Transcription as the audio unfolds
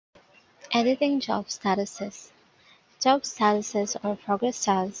Editing job statuses. Job statuses are progress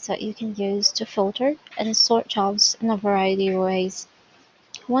tabs that you can use to filter and sort jobs in a variety of ways.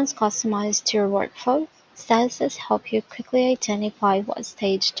 Once customized to your workflow, statuses help you quickly identify what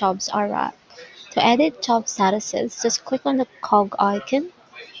stage jobs are at. To edit job statuses, just click on the cog icon,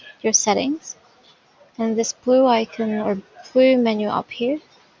 your settings, and this blue icon or blue menu up here.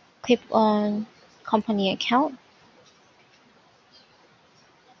 Click on company account,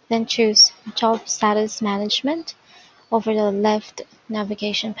 then choose job status management over the left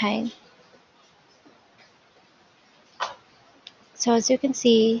navigation pane. So as you can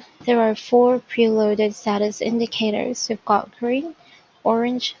see, there are 4 preloaded status indicators. We've got green,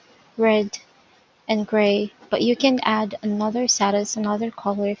 orange, red, and gray, but you can add another status, another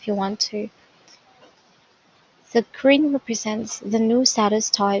color if you want to. The green represents the new status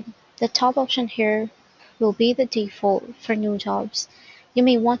type. The top option here will be the default for new jobs. You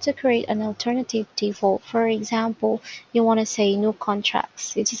may want to create an alternative default. For example, you want to say new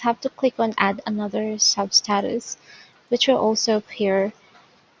contracts. You just have to click on add another substatus, which will also appear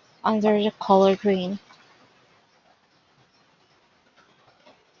under the color green.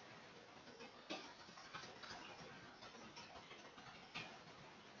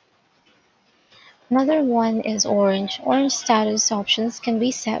 Another one is orange. Orange status options can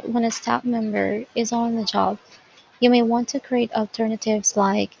be set when a staff member is on the job. You may want to create alternatives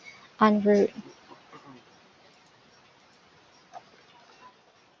like en route.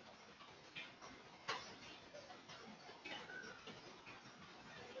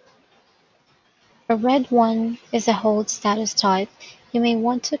 A red one is a hold status type. You may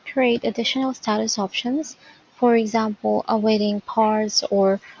want to create additional status options, for example, awaiting parts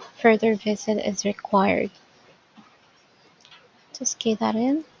or further visit is required. Just key that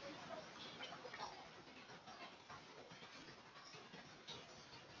in.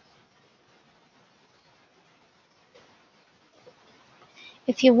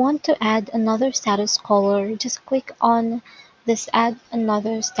 If you want to add another status color, just click on this add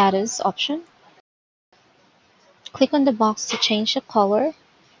another status option. Click on the box to change the color.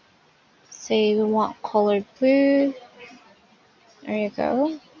 Say we want color blue. There you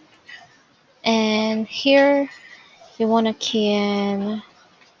go. And here you want to key in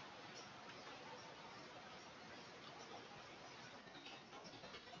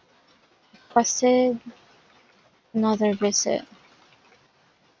requested another visit.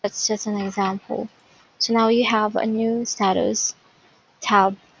 That's just an example. So now you have a new status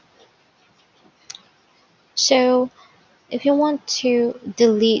tab. So if you want to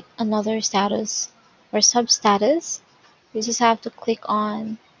delete another status or substatus, you just have to click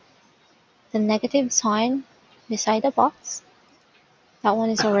on the negative sign beside the box. That one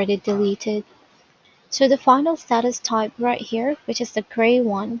is already deleted. So the final status type right here, which is the gray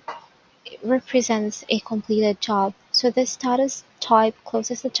one, it represents a completed job. So this status type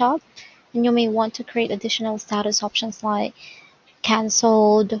closes the job, and you may want to create additional status options like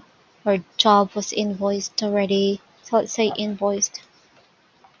cancelled or job was invoiced already. So let's say invoiced.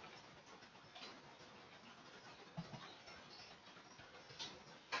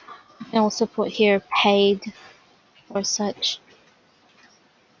 And also put here paid or such.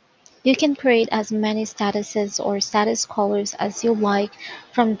 You can create as many statuses or status colors as you like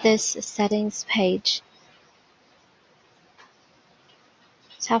from this settings page.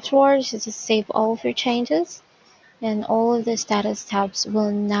 So afterwards, you just save all of your changes, and all of the status tabs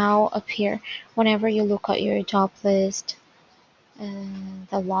will now appear whenever you look at your job list and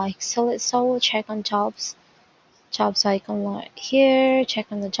the like. So we'll check on jobs icon right here, check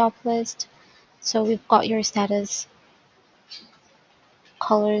on the job list. So we've got your status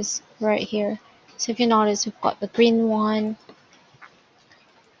colors right here. So if you notice, we've got the green one,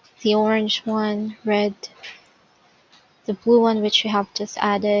 the orange one, red, the blue one which we have just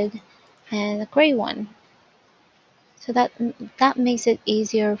added, and the gray one. So that makes it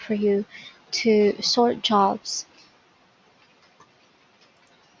easier for you to sort jobs